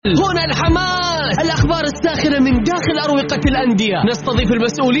هنا الحماس، الأخبار الساخنة من داخل أروقة الأندية، نستضيف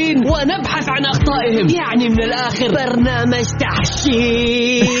المسؤولين ونبحث عن أخطائهم، يعني من الآخر برنامج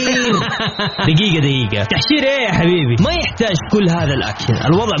تحشير. دقيقة تحشير ايه يا حبيبي؟ ما يحتاج كل هذا الأكشن،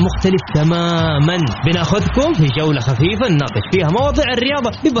 الوضع مختلف تماما. بناخذكم في جولة خفيفة نناقش فيها مواضيع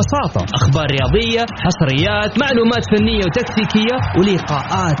الرياضة ببساطة، أخبار رياضية، حصريات، معلومات فنية وتكتيكية،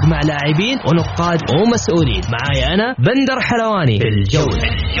 ولقاءات مع لاعبين ونقاد ومسؤولين. معايا أنا بندر حلواني في الجولة.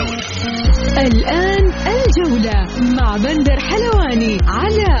 الآن الجولة مع بندر حلواني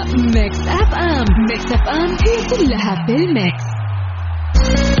على ميكس أف أم. ميكس أف أم هي كلها في الميكس.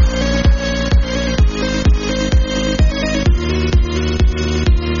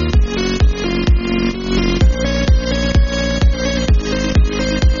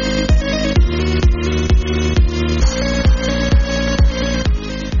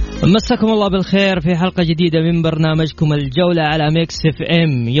 مساكم الله بالخير في حلقة جديدة من برنامجكم الجولة على ميكس اف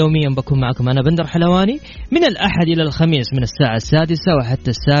ام. يوميا بكون معكم أنا بندر حلواني من الأحد إلى الخميس من الساعة 6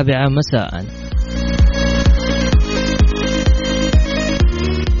 وحتى 7 مساء.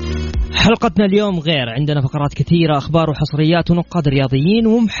 حلقتنا اليوم غير، عندنا فقرات كثيرة، أخبار وحصريات ونقاد رياضيين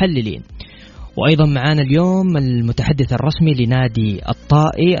ومحللين. وأيضا معانا اليوم المتحدث الرسمي لنادي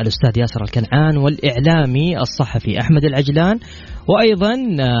الطائي الأستاذ ياسر الكنعان، والإعلامي الصحفي أحمد العجلان، وأيضا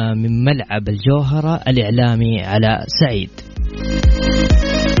من ملعب الجوهرة الإعلامي علاء سعيد.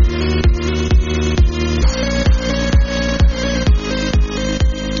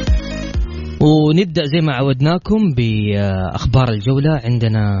 ونبدأ زي ما عودناكم بأخبار الجولة.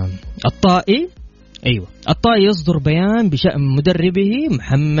 عندنا الطائي، أيوة الطائي يصدر بيان بشأن مدربه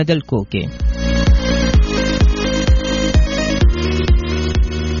محمد الكوكي.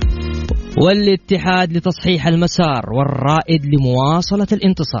 والاتحاد لتصحيح المسار، والرائد لمواصلة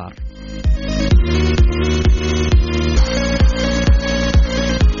الانتصار.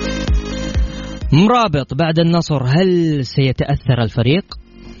 مرابط بعد النصر، هل سيتأثر الفريق؟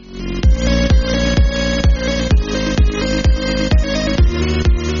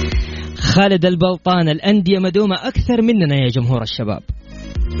 خالد البلطان، الأندية مدومة أكثر مننا يا جمهور الشباب.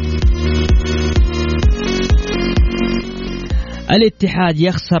 الاتحاد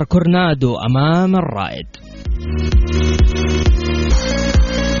يخسر كورنادو أمام الرائد.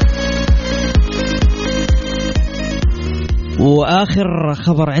 وآخر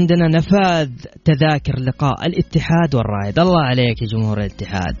خبر عندنا نفاذ تذاكر لقاء الاتحاد والرائد. الله عليك يا جمهور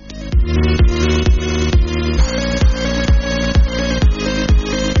الاتحاد.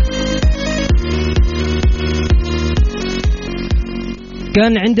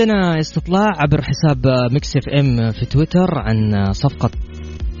 كان عندنا استطلاع عبر حساب ميكس اف ام في تويتر عن صفقة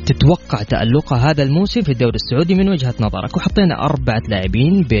تتوقع تألقها هذا الموسم في الدوري السعودي من وجهة نظرك، وحطينا 4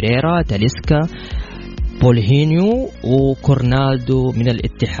 لاعبين: بيريرا، تاليسكا، بولهينيو، وكورنالدو من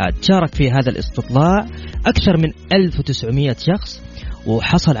الاتحاد. شارك في هذا الاستطلاع أكثر من 1900 شخص،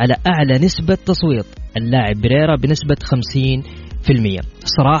 وحصل على أعلى نسبة تصويت اللاعب بيريرا بنسبة 50%.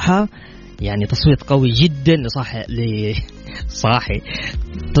 صراحة يعني تصويت قوي جدا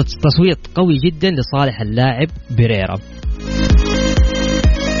تصويت قوي جدا لصالح اللاعب بيريرا.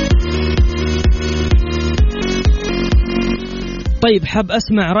 طيب، حاب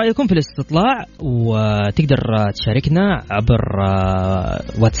أسمع رأيكم في الاستطلاع، وتقدر تشاركنا عبر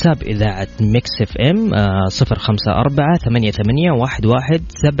واتساب إذاعة ميكس اف ام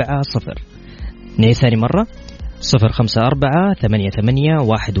 0548811170. ثاني مرة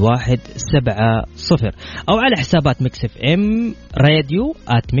 0548811170، أو على حسابات ميكس اف ام راديو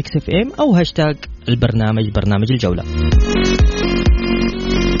 @ميكس اف ام، أو هاشتاج البرنامج برنامج الجولة.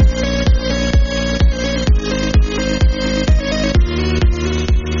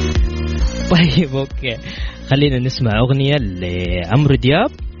 طيب أوكي، خلينا نسمع أغنية لعمرو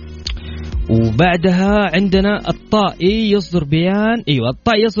دياب، وبعدها عندنا الطائي يصدر بيان. أيوة،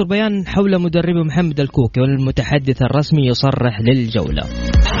 الطائي يصدر بيان حول مدربه محمد الكوكي، والمتحدث الرسمي يصرح للجولة.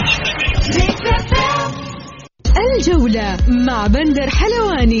 الجولة مع بندر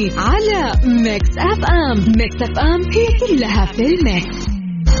حلواني على ميكس أف أم. ميكس أف أم هي كلها في الميكس.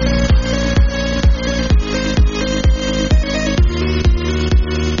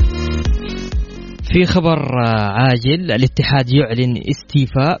 في خبر عاجل، الاتحاد يعلن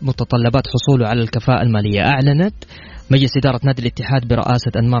استيفاء متطلبات حصوله على الكفاءة المالية. أعلنت مجلس إدارة نادي الاتحاد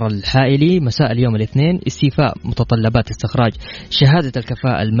برئاسة أنمار الحائلي مساء اليوم الاثنين استيفاء متطلبات استخراج شهادة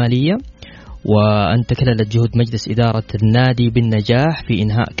الكفاءة المالية، وأن تكللت جهود مجلس إدارة النادي بالنجاح في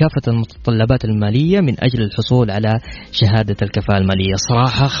إنهاء كافة المتطلبات المالية من أجل الحصول على شهادة الكفاءة المالية.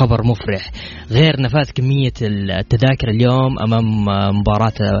 صراحة خبر مفرح، غير نفاذ كمية التذاكر اليوم أمام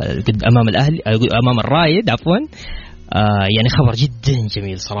مباراة أمام الأهلي، أمام الرايد عفوا، يعني خبر جدا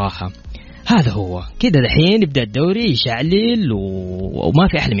جميل صراحة. هذا هو كده دحين يبدأ الدوري يشعلل وما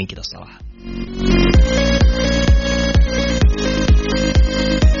في أحلى من كده الصراحة.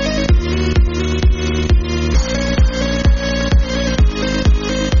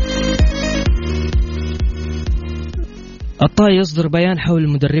 الطائي يصدر بيان حول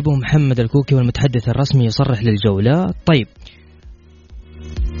مدربه محمد الكوكي والمتحدث الرسمي يصرح للجولة. طيب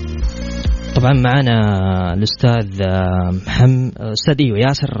طبعا معنا الأستاذ أستاذ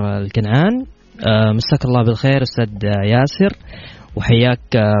ياسر الكنعان. مساك الله بالخير أستاذ ياسر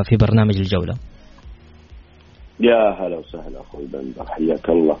وحياك في برنامج الجولة. يا هلا وسهلا أخوي بندر حياك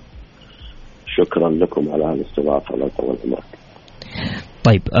الله. شكرا لكم على هذه الاستضافة الله يطول عمرك.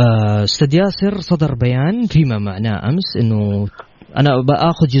 طيب أستاذ ياسر صدر بيان فيما معناه أمس أنه أنا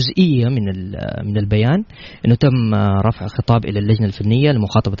بأخذ جزئية من البيان أنه تم رفع خطاب إلى اللجنة الفنية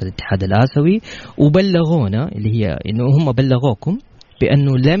لمخاطبة الاتحاد الآسيوي وبلغونا اللي هي أنه هم بلغوكم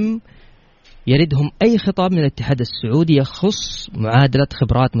بأنه لم يردهم أي خطاب من الاتحاد السعودي يخص معادلة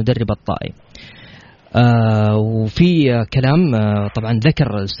خبرات مدرب الطائي. وفي كلام طبعا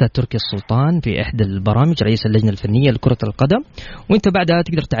ذكر الأستاذ تركي السلطان في إحدى البرامج رئيس اللجنة الفنية لكرة القدم وانت بعدها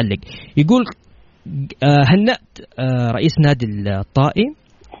تقدر تعلق. يقول هنأت رئيس نادي الطائي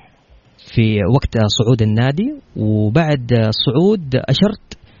في وقت صعود النادي وبعد الصعود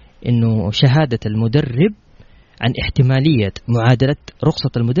أشرت أنه شهادة المدرب عن احتمالية معادلة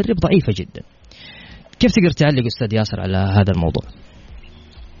رخصة المدرب ضعيفة جدا. كيف تقدر تعلق أستاذ ياسر على هذا الموضوع؟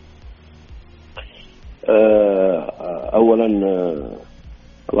 أولا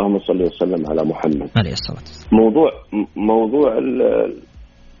اللهم صل وسلم على محمد عليه الصلاة والسلام. موضوع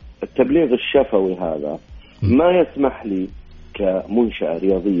التبليغ الشفوي هذا ما يسمح لي كمنشأة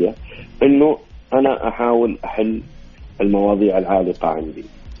رياضية أنه أنا أحاول أحل المواضيع العالقة عندي.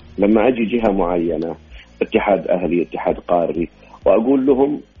 لما أجي جهة معينة اتحاد أهلي اتحاد قاري وأقول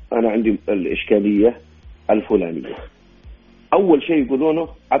لهم أنا عندي الإشكالية الفلانية، أول شيء يقولونه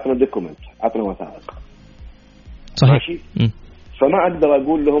عطنا دوكومنت، عطنا وثائق. صحيح. ماشي. فما أقدر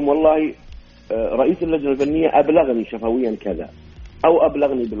أقول لهم والله رئيس اللجنة الفنية أبلغني شفويا كذا أو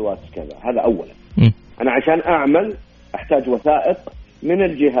أبلغني بالواتس كذا. هذا أولا. أنا عشان أعمل أحتاج وثائق من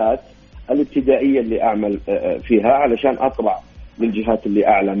الجهات الابتدائية اللي أعمل فيها علشان أطلع للجهات اللي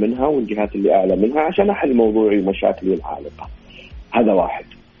أعلى منها والجهات اللي أعلى منها عشان أحل موضوعي ومشاكلي العالقة. هذا واحد.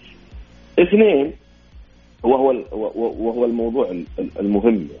 اثنين وهو الموضوع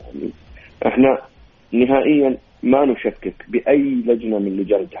المهم، يعني احنا نهائيا ما نشكك بأي لجنة من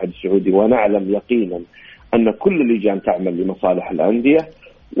لجان الاتحاد السعودي ونعلم يقينا أن كل اللجان تعمل لمصالح الأندية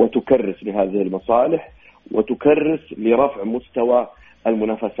وتكرس لهذه المصالح وتكرس لرفع مستوى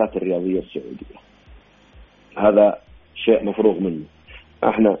المنافسات الرياضية السعودية. هذا شيء مفروغ منه.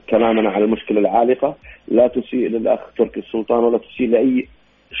 احنا كلامنا على المشكلة العالقة لا تسيء للأخ تركي السلطان ولا تسيء لأي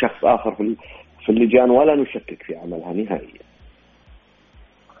شخص آخر في اللجان ولا نشكك في عملها نهائيا.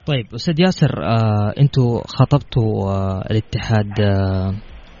 طيب أستاذ ياسر أنتوا خاطبتوا الاتحاد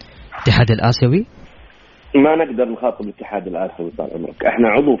الآسيوي؟ ما نقدر نخاطب الاتحاد الآسيوي طال عمرك. احنا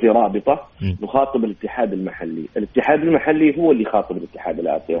عضو في رابطة نخاطب الاتحاد المحلي. الاتحاد المحلي هو اللي يخاطب الاتحاد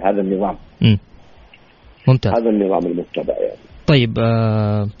الآسيوي. هذا النظام. ممتاز. هذا النظام المتبع يعني. طيب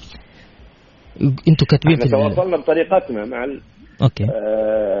أنتوا كاتبين في تواصلنا بطريقتنا مع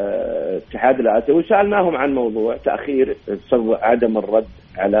الاتحاد الآسيوي سألناهم عن موضوع تأخير عدم الرد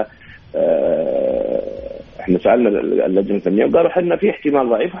على احنا سألنا اللجنة الفنية وقالوا حنا في احتمال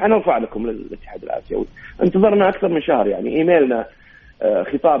ضعيف حنرفع لكم للاتحاد الآسيوي. انتظرنا أكثر من شهر يعني. إيميلنا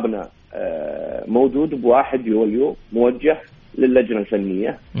خطابنا موجود ب1 يوليو موجه للجنة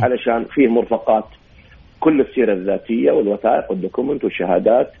الفنية علشان فيه مرفقات كل السيرة الذاتية والوثائق والدوكومنت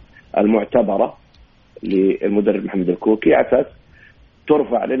والشهادات المعتبرة للمدرب محمد الكوكي على أساس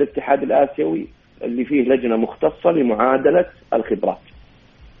ترفع للاتحاد الآسيوي اللي فيه لجنة مختصة لمعادلة الخبرات.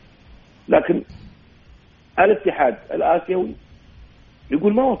 لكن الاتحاد الآسيوي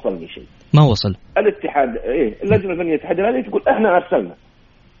يقول ما وصلني شيء. ما وصل الاتحاد اللجنة الفنية الاتحاد الآسيوي تقول احنا أرسلنا.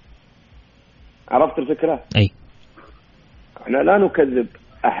 عرفت الفكرة؟ أي. احنا لا نكذب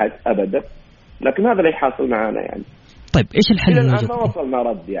أحد أبدا لكن هذا اللي حاصل معنا يعني. طيب إيش الحل؟ إلى الآن ما وصلنا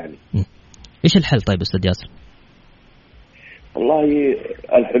رد يعني. إيش الحل طيب أستاذ ياسر؟ والله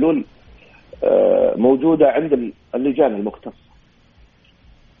الحلول موجودة عند اللجان المختصة.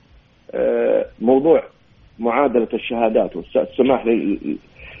 موضوع معادلة الشهادات والسماح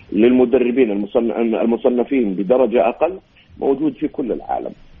للمدربين المصنفين بدرجة أقل موجود في كل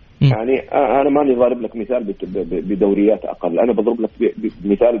العالم. يعني أنا ماني ضارب لك مثال بدوريات أقل، أنا بضرب لك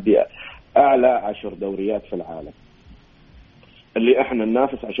مثال بأعلى 10 دوريات في العالم اللي إحنا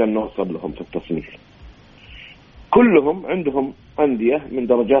ننافس عشان نوصل لهم في التصنيف. كلهم عندهم أندية من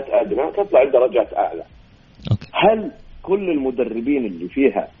درجات أدنى تطلع لدرجات أعلى. هل كل المدربين اللي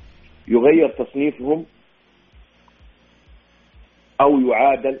فيها يغير تصنيفهم أو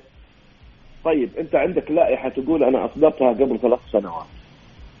يعادل؟ طيب أنت عندك لائحة تقول أنا أصدرتها قبل 3 سنوات،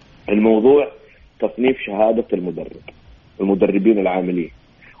 الموضوع تصنيف شهادة المدربين العاملين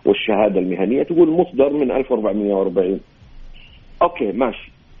والشهادة المهنية، تقول مصدر من 1440. أوكي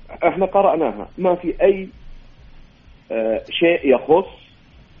ماشي، احنا قرأناها، ما في أي شيء يخص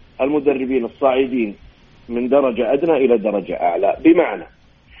المدربين الصاعدين من درجة أدنى إلى درجة أعلى. بمعنى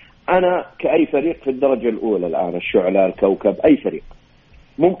أنا كأي فريق في الدرجة الأولى الآن، الشعلة، الكوكب، أي فريق،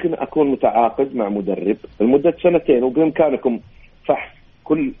 ممكن أكون متعاقد مع مدرب لمدة 2 سنين، وبإمكانكم فحص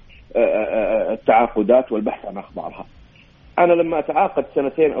كل التعاقدات والبحث عن أخبارها. أنا لما أتعاقد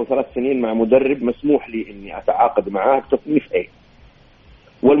 2 أو 3 سنين مع مدرب، مسموح لي إني أتعاقد معاه بتصنيف A،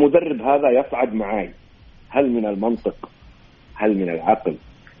 والمدرب هذا يصعد معي. هل من المنطق، هل من العقل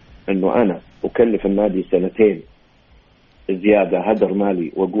أنه أنا أكلف النادي 2 زيادة هدر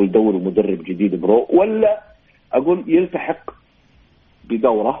مالي وأقول دوروا مدرب جديد برو، ولا أقول يلتحق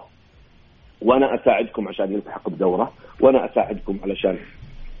بدورة وأنا أساعدكم عشان يلتحق بدورة، وأنا أساعدكم علشان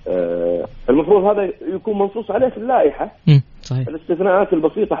المفروض هذا يكون منصوص عليه في اللائحة. صحيح. الاستثناءات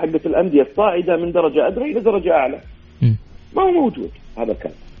البسيطة حقت الأندية الصاعدة من درجة أدنى إلى درجة أعلى ما هو موجود هذا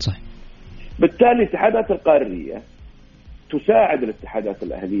الكلام. صحيح. بالتالي الاتحادات القارية تساعد الاتحادات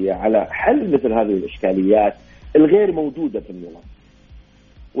الأهلية على حل مثل هذه الإشكاليات الغير موجودة في النظام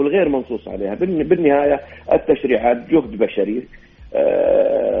والغير منصوص عليها. بالنهاية التشريعات جهد بشري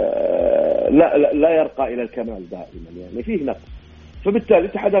لا يرقى إلى الكمال دائما، يعني فيه نقص. فبالتالي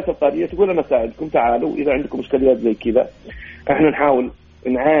الاتحادات القارية تقول أنا أساعدكم، تعالوا إذا عندكم إشكاليات زي كذا إحنا نحاول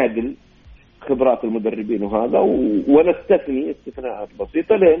نعادل خبرات المدربين وهذا، ونستثني استثناءات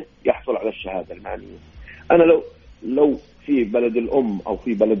بسيطة لين يحصل على الشهادة المعنية. أنا لو في بلد الأم أو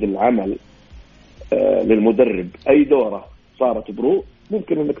في بلد العمل للمدرب أي دورة صارت برو،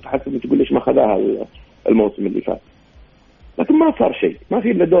 ممكن أنك تحسب تقول ليش ما خذاها الموسم اللي فات، لكن ما صار شيء. ما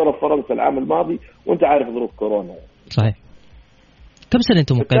في إلا دورة في فرنسا العام الماضي وأنت عارف ظروف كورونا. صحيح. كم سنة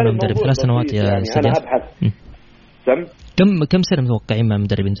أنتم موقعين مع مدرب؟ 3 سنوات يا يعني أستاذ؟ أنا أبحث كم سنة متوقعين مع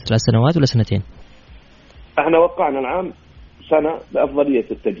مدرب؟ 3 سنوات ولا 2 سنين؟ احنا وقعنا العام سنة بأفضلية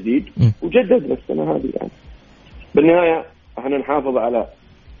التجديد وجددنا السنة هذه. يعني بالنهاية احنا نحافظ على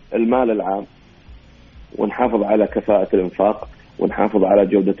المال العام، ونحافظ على كفاءة الإنفاق، ونحافظ على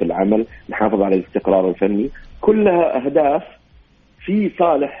جودة العمل، نحافظ على الاستقرار الفني، كلها أهداف في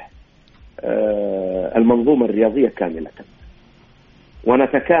صالح المنظومة الرياضية كاملة،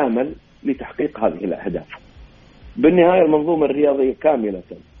 ونتكامل لتحقيق هذه الأهداف. بالنهاية المنظومة الرياضية كاملة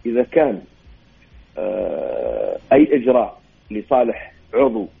إذا كان أي إجراء لصالح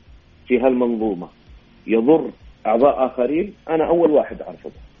عضو في هالمنظومة يضر أعضاء آخرين، أنا أول واحد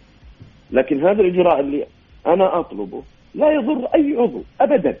أرفضه. لكن هذا الإجراء اللي أنا أطلبه لا يضر أي عضو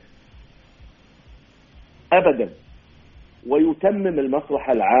أبدا أبدا، ويتمم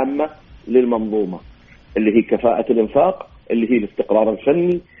المصلحة العامة للمنظومة اللي هي كفاءة الإنفاق، اللي هي الاستقرار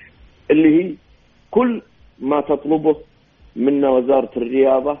الفني، اللي هي كل ما تطلبه منا وزارة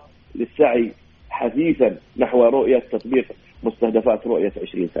الرياضة للسعي حثيثا نحو رؤية تطبيق مستهدفات رؤية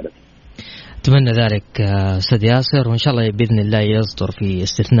 2030. أتمنى ذلك أستاذ ياسر، وإن شاء الله بإذن الله يصدر في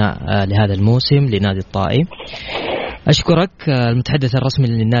استثناء لهذا الموسم لنادي الطائي. أشكرك المتحدث الرسمي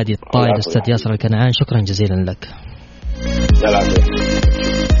للنادي الطائي الأستاذ ياسر الكنعان، شكرا جزيلا لك.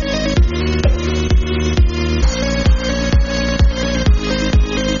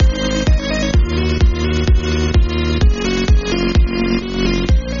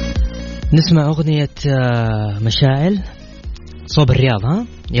 نسمع أغنية مشاعل صوب الرياض. ها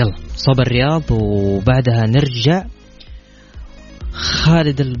يلا صوب الرياض، وبعدها نرجع.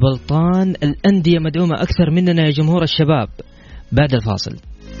 خالد البلطان، الأندية مدعومة أكثر مننا يا جمهور الشباب، بعد الفاصل.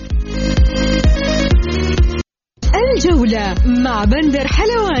 الجولة مع بندر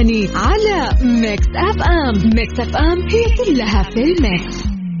حلواني على ميكس أف أم. ميكس أف أم هي كلها في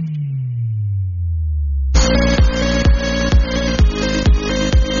الميكس.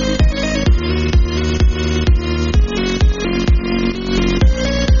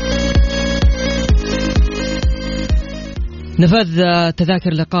 نفذ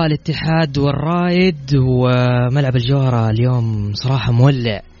تذاكر لقاء الاتحاد والرائد، وملعب الجوهرة اليوم صراحة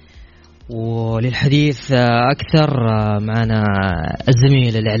مولع. وللحديث أكثر معنا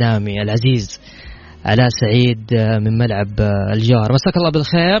الزميل الإعلامي العزيز علاء سعيد من ملعب الجوهرة. مساك الله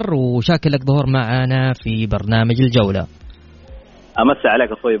بالخير وشاكر لك ظهور معنا في برنامج الجولة. أمسي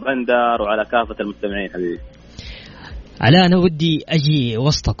عليك أخوي بندر وعلى كافة المستمعين حبيبي. علاء أنا ودي أجي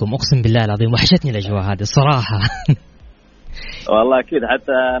وسطكم أقسم بالله العظيم، وحشتني الأجواء هذه الصراحة. والله أكيد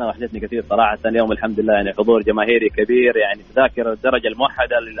حتى أنا وحشتني كثير صراحة. اليوم الحمد لله يعني حضور جماهيري كبير، يعني تذاكر الدرجة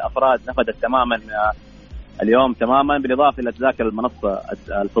الموحدة للأفراد نفذت تماما اليوم تماما، بالإضافة إلى تذاكر المنصة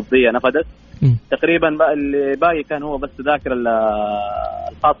الفضية نفذت تقريبا. اللي باقي كان هو بس تذاكر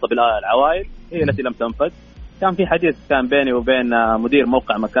الخاصة بالعوائل هي التي لم تنفذ. كان في حديث كان بيني وبين مدير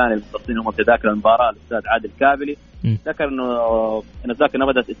موقع مكاني المختصين هم بتذاكر المباراة الأستاذ عادل كابلي، ذكر إنه التذاكر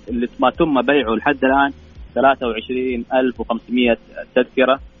نفذت اللي ما تم بيعه لحد الآن 23,500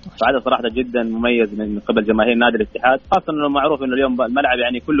 تذكرة، فعدد صراحة جدا مميز من قبل جماهير نادي الاتحاد، خاصة إنه معروف إنه اليوم الملعب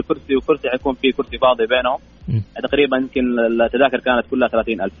يعني كل كرسي وكرسي حيكون فيه كرسي فاضي بينهم. تقريبا يمكن التذاكر كانت كلها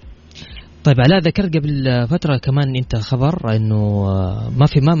 30,000. طيب علاء، ذكرت قبل فترة كمان أنت خبر إنه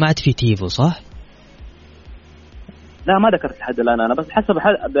ما عاد في تيفو صح؟ لا ما ذكرت لحد الآن، أنا بس حسب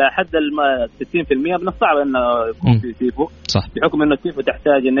حد 60% من الصعب إنه يكون في تيفو، صح، بحكم إنه التيفو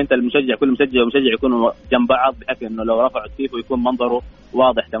تحتاج إن أنت المشجع كل مشجع ومشجع يكونوا جنب بعض، بحيث إنه لو رفعوا التيفو يكون منظره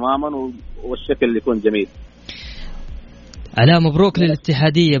واضح تماما والشكل يكون جميل. علاء مبروك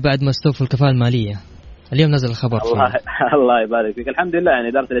للاتحادية بعد ما استوفوا الكفاءة المالية، اليوم نزل الخبر. الله يبارك فيك. الحمد لله يعني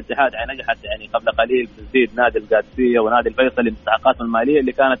إدارة الاتحاد يعني نجحت يعني قبل قليل بتزيد نادي القادسية ونادي الفيصل المستحقات المالية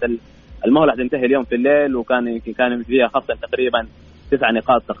اللي كانت المهلة تنتهي اليوم في الليل، وكان فيها خصم تقريبا 9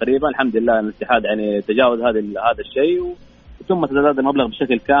 نقاط تقريبا. الحمد لله الاتحاد يعني تجاوز هذا الشيء، وثم تزداد المبلغ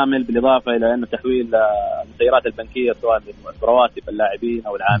بشكل كامل، بالإضافة إلى أنه تحويل المسيرات البنكية سواء رواتب اللاعبين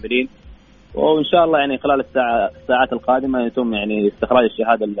أو العاملين، وإن شاء الله يعني خلال الساعات القادمة يتم يعني استخراج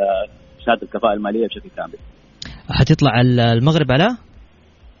شهادة الكفاءة المالية بشكل كامل. حتطلع المغرب على؟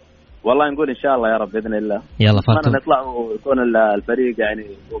 والله نقول إن شاء الله يا رب بإذن الله. يلا فاتوا نطلع ويكون الفريق يعني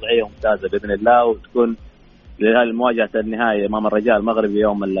وضعية ممتازة بإذن الله، وتكون المواجهة النهائية أمام الرجاء المغربي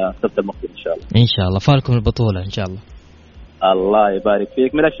يوم السبت المقبل إن شاء الله. إن شاء الله فالكم البطولة إن شاء الله. الله يبارك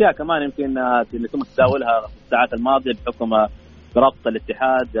فيك. من الأشياء كمان يمكن اللي تم تداولها في الساعات الماضية بحكم ربط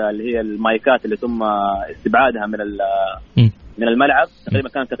الاتحاد اللي هي المايكات اللي تم استبعادها من الملعب.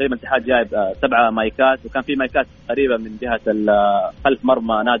 كان الاتحاد جايب 7 مايكات، وكان في مايكات قريبة من جهة خلف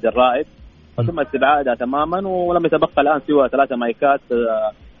مرمى نادي الرائد، فتم استبعادها تماما، ولم يتبقى الآن سوى 3 مايكات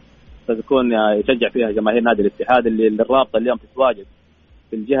ستكون يشجع فيها جماهير نادي الاتحاد اللي الرابطة اليوم تتواجد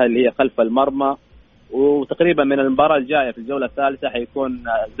في الجهة اللي هي خلف المرمى. وتقريبا من المباراة الجاية في الجولة الثالثة حيكون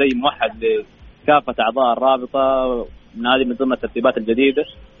زي موحد لكافة أعضاء الرابطة من هذه من ضمن الترتيبات الجديدة،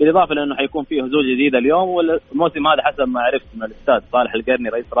 بالإضافة لأنه حيكون فيه هزوج جديدة اليوم. والموسم هذا حسب ما عرفت من الأستاذ صالح القرني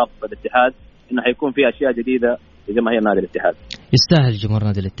رئيس رابطة الاتحاد إنه حيكون فيه أشياء جديدة لجماهير نادي الاتحاد. يستاهل جمهور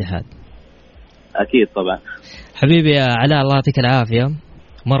نادي الاتحاد أكيد طبعا. حبيبي يا علاء الله يعطيك العافية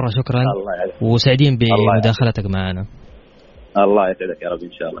مرة، شكرا وسعيدين بمداخلتك معنا. الله يسعدك يا رب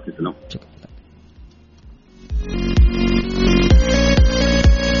إن شاء الله. تسلم.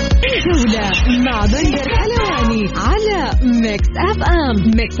 جولة مع بندر حلواني على ميكس اف ام.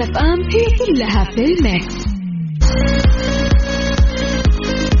 ميكس اف ام هي كلها في الميكس.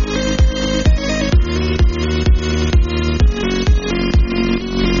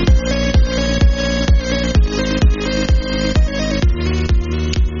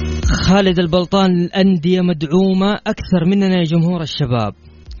 خالد البلطان، الأندية مدعومة أكثر مننا يا جمهور الشباب.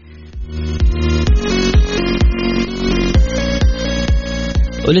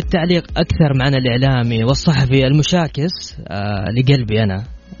 وللتعليق أكثر معنا الإعلامي والصحفي المشاكس لقلبي أنا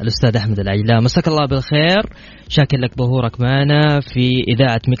الأستاذ أحمد العجلان. مساك الله بالخير، شاكر لك ظهورك معنا في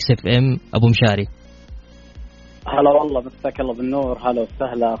إذاعة ميكس اف ام أبو مشاري. هلا والله، مساك الله بالنور. هلا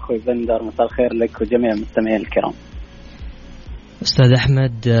وسهلا أخوي بندر، مساء الخير لك وجميع المستمعين الكرام. أستاذ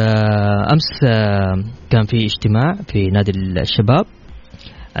أحمد، أمس كان في اجتماع في نادي الشباب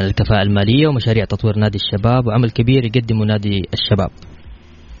على الكفاءة المالية ومشاريع تطوير نادي الشباب وعمل كبير يقدمه نادي الشباب.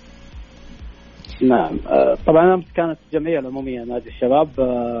 نعم، طبعا أمس كانت الجمعية العمومية نادي الشباب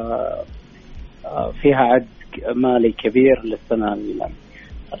فيها عد مالي كبير للسنة،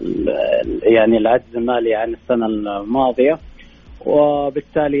 يعني العجز المالي عن السنة الماضية،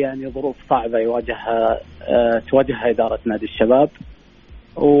 وبالتالي يعني ظروف صعبة تواجهها إدارة نادي الشباب،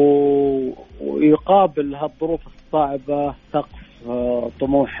 ويقابل هالظروف الصعبة سقف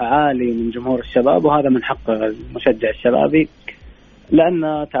طموح عالي من جمهور الشباب، وهذا من حق المشجع الشبابي،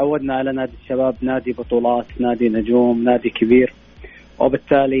 لأن تعودنا على نادي الشباب نادي بطولات، نادي نجوم، نادي كبير،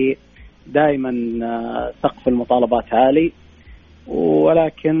 وبالتالي دائما سقف المطالبات عالي،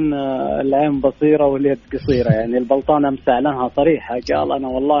 ولكن العين بصيرة واليد قصيرة. يعني البلطان أمس أعلنها صريحة، قال أنا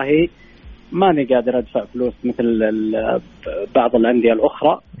والله ماني قادر أدفع فلوس مثل بعض الأندية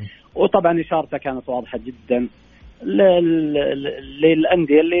الأخرى، وطبعا إشارته كانت واضحة جدا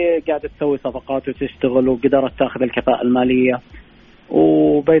للأندية اللي قاعدة تسوي صفقات وتشتغل وقدرت تأخذ الكفاءة المالية،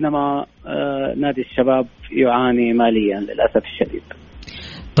 وبينما نادي الشباب يعاني ماليا للأسف الشديد.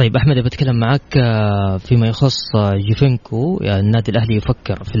 طيب أحمد بتكلم معك فيما يخص جوفينكو، يعني النادي الأهلي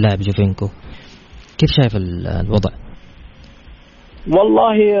يفكر في اللاعب جوفينكو، كيف شايف الوضع؟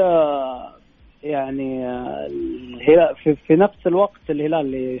 والله يعني في نفس الوقت الهلال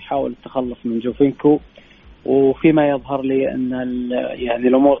اللي يحاول التخلص من جوفينكو، وفيما يظهر لي أن يعني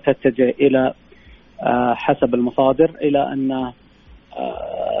الأمور تتجه إلى حسب المصادر إلى أن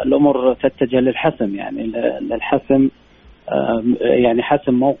الأمور تتجه للحسم، يعني للحسم، يعني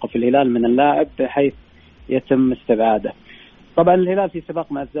حسم موقف الهلال من اللاعب بحيث يتم استبعاده. طبعا الهلال في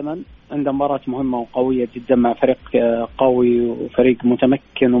سباق مع الزمن، عنده مباراة مهمة وقوية جدا مع فريق قوي وفريق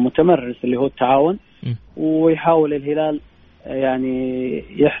متمكن ومتمرس اللي هو التعاون، ويحاول الهلال يعني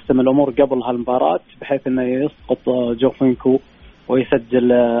يحسم الأمور قبل هالمباراة بحيث أنه يسقط جوفينكو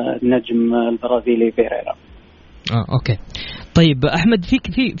ويسجل النجم البرازيلي بيريرا. أوكي. طيب أحمد،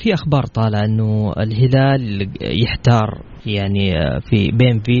 في أخبار طالع إنه الهلال يحتار يعني في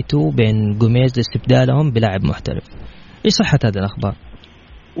بين فيتو بين جوميز لاستبدالهم بلاعب محترف، إيش صحة هذه الأخبار؟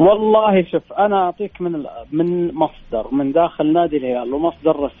 والله شوف، أنا أعطيك من مصدر من داخل نادي الهلال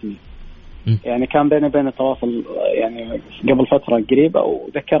ومصدر رسمي. يعني كان بيني وبين التواصل يعني قبل فترة قريبة،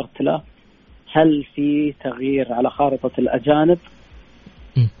 وذكرت له هل في تغيير على خارطة الأجانب؟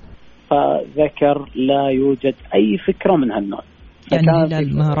 فذكر لا يوجد أي فكرة من هالنوع. يعني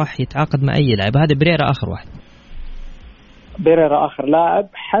الهلال ما راح يتعاقد مع أي لاعب، هذا بريرا آخر واحد. بريرا آخر لاعب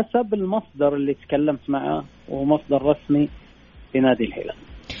حسب المصدر اللي تكلمت معه، ومصدر رسمي في نادي الهلال.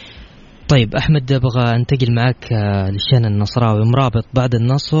 طيب أحمد، أبغى أنتقل معك للشان النصراوي، مرابط بعد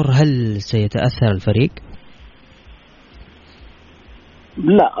النصر، هل سيتأثر الفريق؟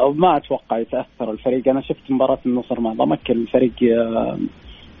 لا، ما أتوقع يتأثر الفريق. أنا شفت مباراة النصر مع ضمك، الفريق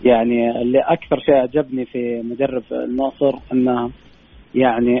يعني اللي أكثر شيء عجبني في مدرب النصر أنه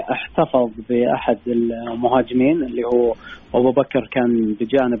يعني احتفظ بأحد المهاجمين اللي هو أبو بكر، كان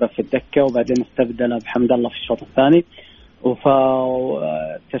بجانبه في الدكة وبعدين استبدله بحمد الله في الشوط الثاني.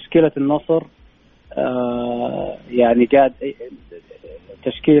 وتشكيلة النصر يعني قاعد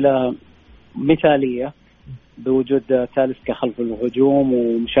تشكيلة مثالية بوجود تاليسكا خلف الهجوم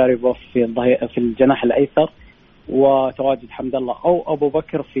ومشاريبوف في الجناح الأيسر، وتواجد حمد الله أو أبو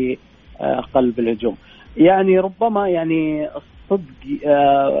بكر في قلب الهجوم. يعني ربما يعني الصدق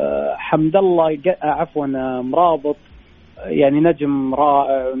حمد الله عفوا مرابط يعني نجم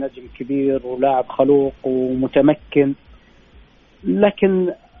رائع ونجم كبير ولاعب خلوق ومتمكن،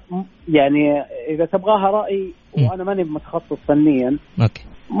 لكن يعني إذا تبغاها رأي وأنا ماني متخصص فنيا،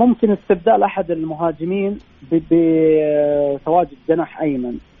 ممكن استبدال أحد المهاجمين بتواجد جناح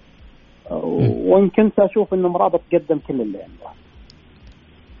أيمن، وإن كنت أشوف إنه مرابط قدم كل اللي عنده.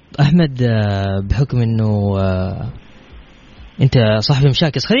 أحمد، بحكم إنه أنت صاحب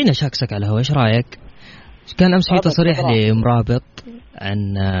مشاكس، خلينا أشاكسك على هو، إيش رأيك؟ كان أمس في تصريح لمرابط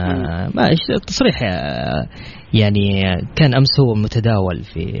عن ما إيش تصريح يعني كان أمس هو متداول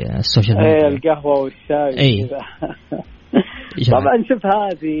في السوشيال ميديا، القهوة والشاي. طبعا شوف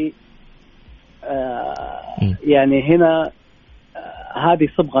هذه يعني هنا هذه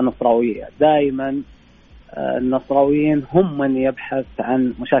صبغة نصراوية. دائما النصراويين هم من يبحث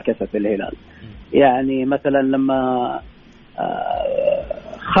عن مشاكسة الهلال. يعني مثلا لما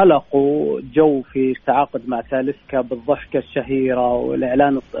خلقوا جو في التعاقد مع تاليسكا بالضحكة الشهيرة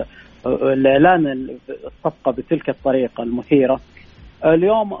والإعلان الصفقة بتلك الطريقة المثيرة،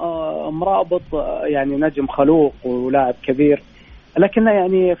 اليوم مرابط يعني نجم خلوق ولاعب كبير، لكنه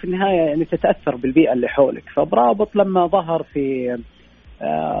يعني في النهاية يعني تتأثر بالبيئة اللي حولك. فمرابط لما ظهر في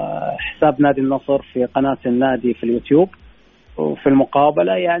حساب نادي النصر في قناة النادي في اليوتيوب وفي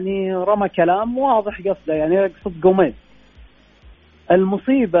المقابلة يعني رمى كلام واضح قصده، يعني يقصد جوميز.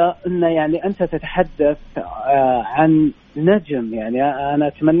 المصيبة أنه يعني أنت تتحدث عن نجم، يعني أنا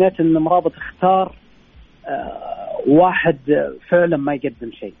تمنيت أن مرابط اختار واحد فعلا ما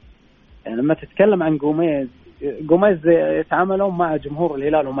يقدم شيء. يعني لما تتكلم عن جوميز يتعاملون مع جمهور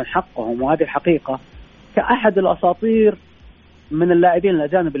الهلال ومن حقهم، وهذه الحقيقة، كأحد الأساطير من اللاعبين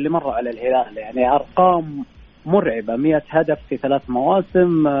الأجانب اللي مروا على الهلال. يعني أرقام مرعبة، 100 هدف في 3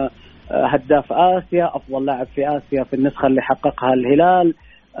 مواسم، هداف آسيا، أفضل لاعب في آسيا في النسخة اللي حققها الهلال،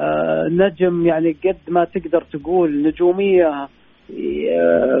 نجم يعني قد ما تقدر تقول نجومية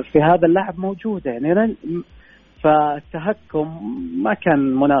في هذا اللاعب موجودة. يعني فالتهكم ما كان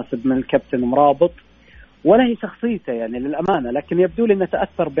مناسب من الكابتن مرابط ولا هي شخصيته يعني للأمانة، لكن يبدو لي أنه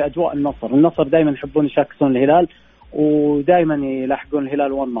تأثر بأجواء النصر دائما يحبون يشاكسون الهلال ودائما يلاحقون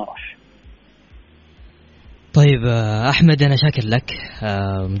الهلال وين ما راح. طيب أحمد أنا شاكر لك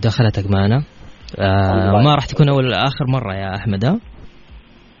مداخلتك معنا. ما راح تكون أول آخر مرة يا أحمد.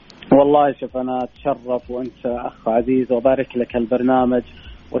 والله شوف أنا أتشرف وأنت أخ عزيز وبارك لك البرنامج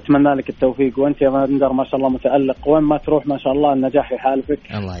وأتمنى لك التوفيق. وأنت يا بندر ما شاء الله متألق وين ما تروح ما شاء الله النجاح يحالفك.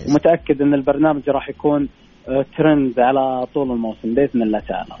 ومتأكد أن البرنامج راح يكون ترند على طول الموسم بإذن الله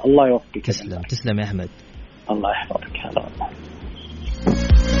تعالى. الله يوفقك. تسلم يا أحمد. الله يحفظك. هلا والله.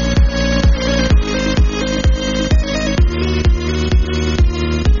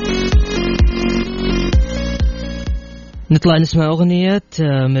 نطلع نسمع أغنية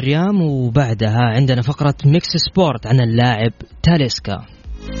مريم وبعدها عندنا فقرة ميكس سبورت عن اللاعب تاليسكا.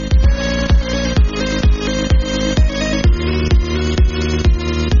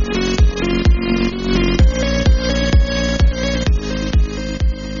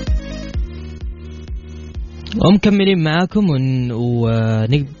 ومكملين معاكم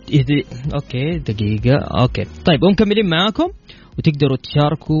اوكي دقيقة. اوكي طيب ومكملين معاكم وتقدروا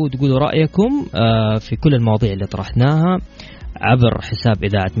تشاركوا وتقولوا رأيكم في كل المواضيع اللي طرحناها عبر حساب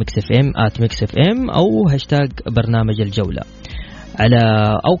إذاعة ميكس اف ام @ميكس اف ام أو هاشتاج برنامج الجولة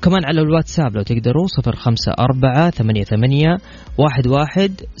أو كمان على الواتساب لو تقدروا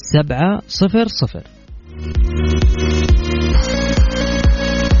 0548811700.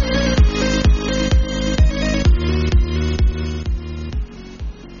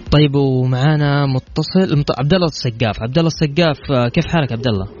 طيب ومعانا متصل عبد الله السقاف. عبد الله السقاف كيف حالك عبد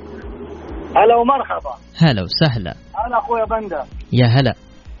الله؟ هلا ومرحبا. هلا وسهلا. انا اخويا بندر. يا هلا.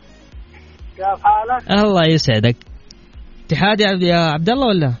 كيف حالك؟ الله يسعدك. اتحادي يا عبد الله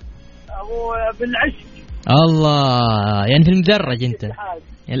ولا؟ ابو بالعشق. الله يعني في المدرج انت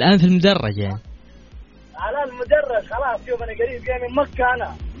الان في المدرج يعني. على المدرج خلاص. شوف انا قريب جاي من مكه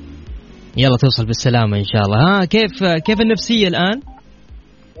انا. يلا توصل بالسلامه ان شاء الله. كيف النفسيه الان؟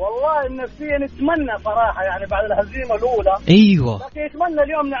 والله النفسية نتمنى صراحة يعني بعد الهزيمة الأولى. أيوة. لكن نتمنى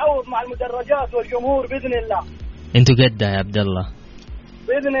اليوم نعوض مع المدرجات والجمهور بإذن الله. أنتوا قدها يا عبد الله.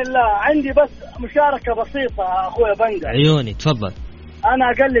 بإذن الله. عندي بس مشاركة بسيطة أخويا بندر. عيوني تفضل.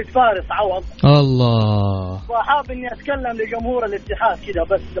 أنا أقلد فارس عوض. الله. وحاب إني أتكلم لجمهور الاتحاد كده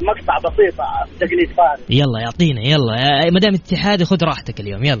بس مقطع بسيطة تقليد فارس. يلا يعطينا يلا مدام اتحادي خذ راحتك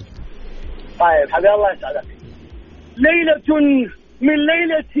اليوم يلا. طيب حبيبي الله يسعدك. ليلة من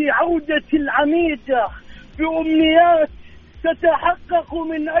ليلة عودة العميد بأمنيات تتحقق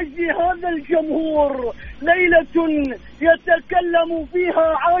من أجل هذا الجمهور. ليلة يتكلم فيها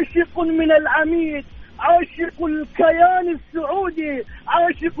عاشق من العميد، عاشق الكيان السعودي،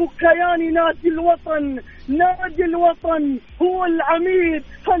 عاشق كيان نادي الوطن. نادي الوطن هو العميد.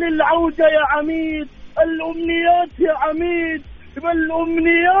 هل العودة يا عميد؟ الأمنيات يا عميد،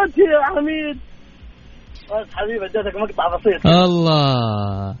 الأمنيات يا عميد. بس حبيبي اديتك مقطع بسيط.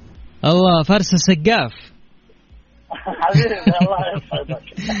 الله فارس السقاف. حبيبي الله يسعدك.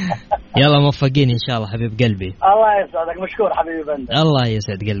 يلا موفقين ان شاء الله حبيب قلبي. الله يسعدك. مشكور حبيبي بندر. الله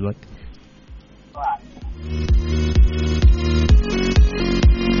يسعد قلبك.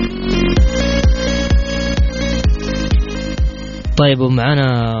 طيب ومعنا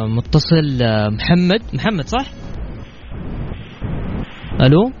متصل محمد صح؟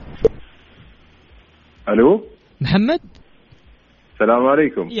 الو محمد. السلام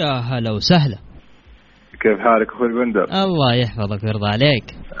عليكم. يا هلا وسهلا. كيف حالك اخوي بندر؟ الله يحفظك ويرضى عليك.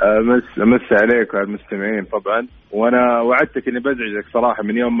 امس عليك وعلى المستمعين طبعا. وانا وعدتك اني بزعجك صراحه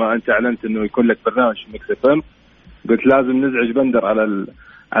من يوم ما انت اعلنت انه يكون لك برنامج ميكس اف ام. قلت لازم نزعج بندر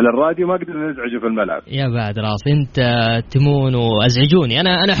على الراديو، ما قدرنا نزعجه في الملعب. يا بعد راس انت تمون وازعجوني.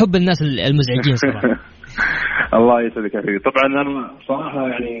 انا احب الناس المزعجين صراحه. الله يسعدك يا اخي. طبعا انا صراحه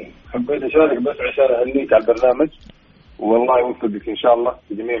يعني حبيت اشارك بس عشان اهنيك على البرنامج والله يوفقك ان شاء الله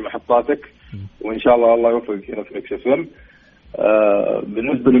في جميع محطاتك، وان شاء الله يوفقك هنا في ميكس اف ام.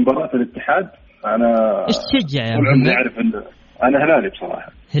 بالنسبه لمباراه الاتحاد انا ايش تشجع يا محمد؟ اعرف ان انا هلالي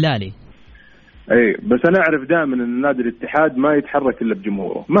بصراحه. هلالي اي بس انا اعرف دائما ان نادي الاتحاد ما يتحرك الا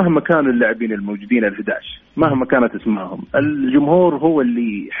بجمهوره مهما كانوا اللاعبين الموجودين ال11 مهما كانت اسمائهم. الجمهور هو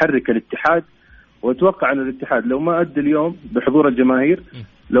اللي يحرك الاتحاد، واتوقع ان الاتحاد لو ما ادى اليوم بحضور الجماهير،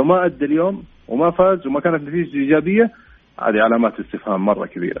 لو ما ادى اليوم وما فاز وما كانت نتيجه ايجابيه، هذه علامات استفهام مره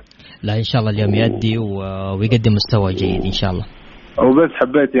كبيره. لا ان شاء الله اليوم يؤدي ويقدم مستوى جيد ان شاء الله. وبس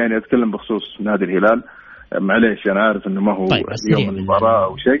حبيت يعني اتكلم بخصوص نادي الهلال. معليش انا عارف انه ما هو طيب اليوم المباراه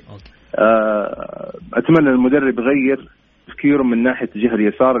او شيء. اتمنى المدرب يغير تفكيره من ناحيه الجهه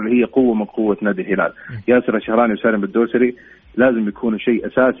اليسار اللي هي قوه من قوه نادي الهلال. ياسر الشهراني وسالم الدوسري لازم يكونوا شيء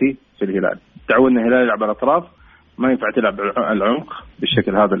اساسي في الهلال. تعودنا الهلال يلعب على الاطراف، ما ينفع تلعب العمق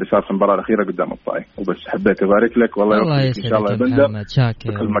بالشكل هذا اللي صار في المباراة الأخيرة قدام الطائي. وبس حبيت أبارك لك والله يوفقك إن شاء الله يا بندر.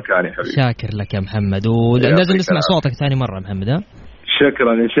 شاكر في المكان يا حبيبي. شاكر لك يا محمد، ولازم نسمع صوتك ثاني مرة محمد. ها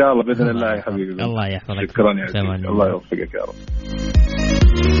شكرا إن شاء الله بإذن الله يا حبيبي. الله يحفظك. شكرا يا حبيبي. الله يوفقك يا رب.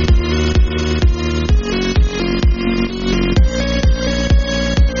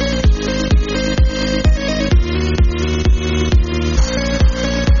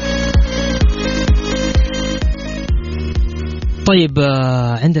 طيب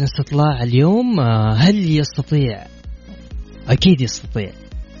عندنا استطلاع اليوم، هل يستطيع؟ أكيد يستطيع.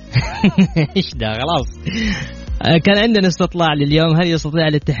 إيش ده خلاص. كان عندنا استطلاع لليوم، هل يستطيع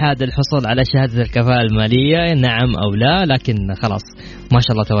الاتحاد الحصول على شهادة الكفاءة المالية؟ نعم أو لا. لكن خلاص ما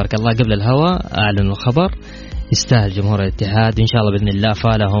شاء الله تبارك الله قبل الهواء أعلنوا الخبر، يستاهل جمهور الاتحاد إن شاء الله بإذن الله.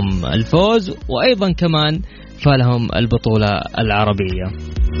 فالهم الفوز وأيضا كمان فالهم البطولة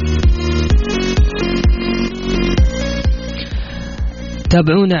العربية.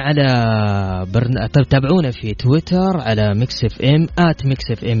 تابعونا على تابعونا في تويتر على ميكس اف ام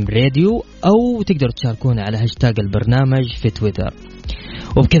 @mixfmradio، أو تقدروا تشاركونا على هاشتاج البرنامج في تويتر.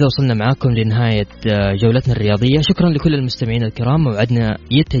 وبكذا وصلنا معاكم لنهاية جولتنا الرياضية. شكرا لكل المستمعين الكرام، موعدنا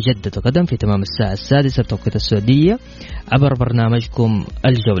يتجدد غدا في تمام الساعة 6 بتوقيت السعودية عبر برنامجكم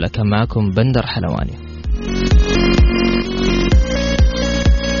الجولة. كان معكم بندر حلواني.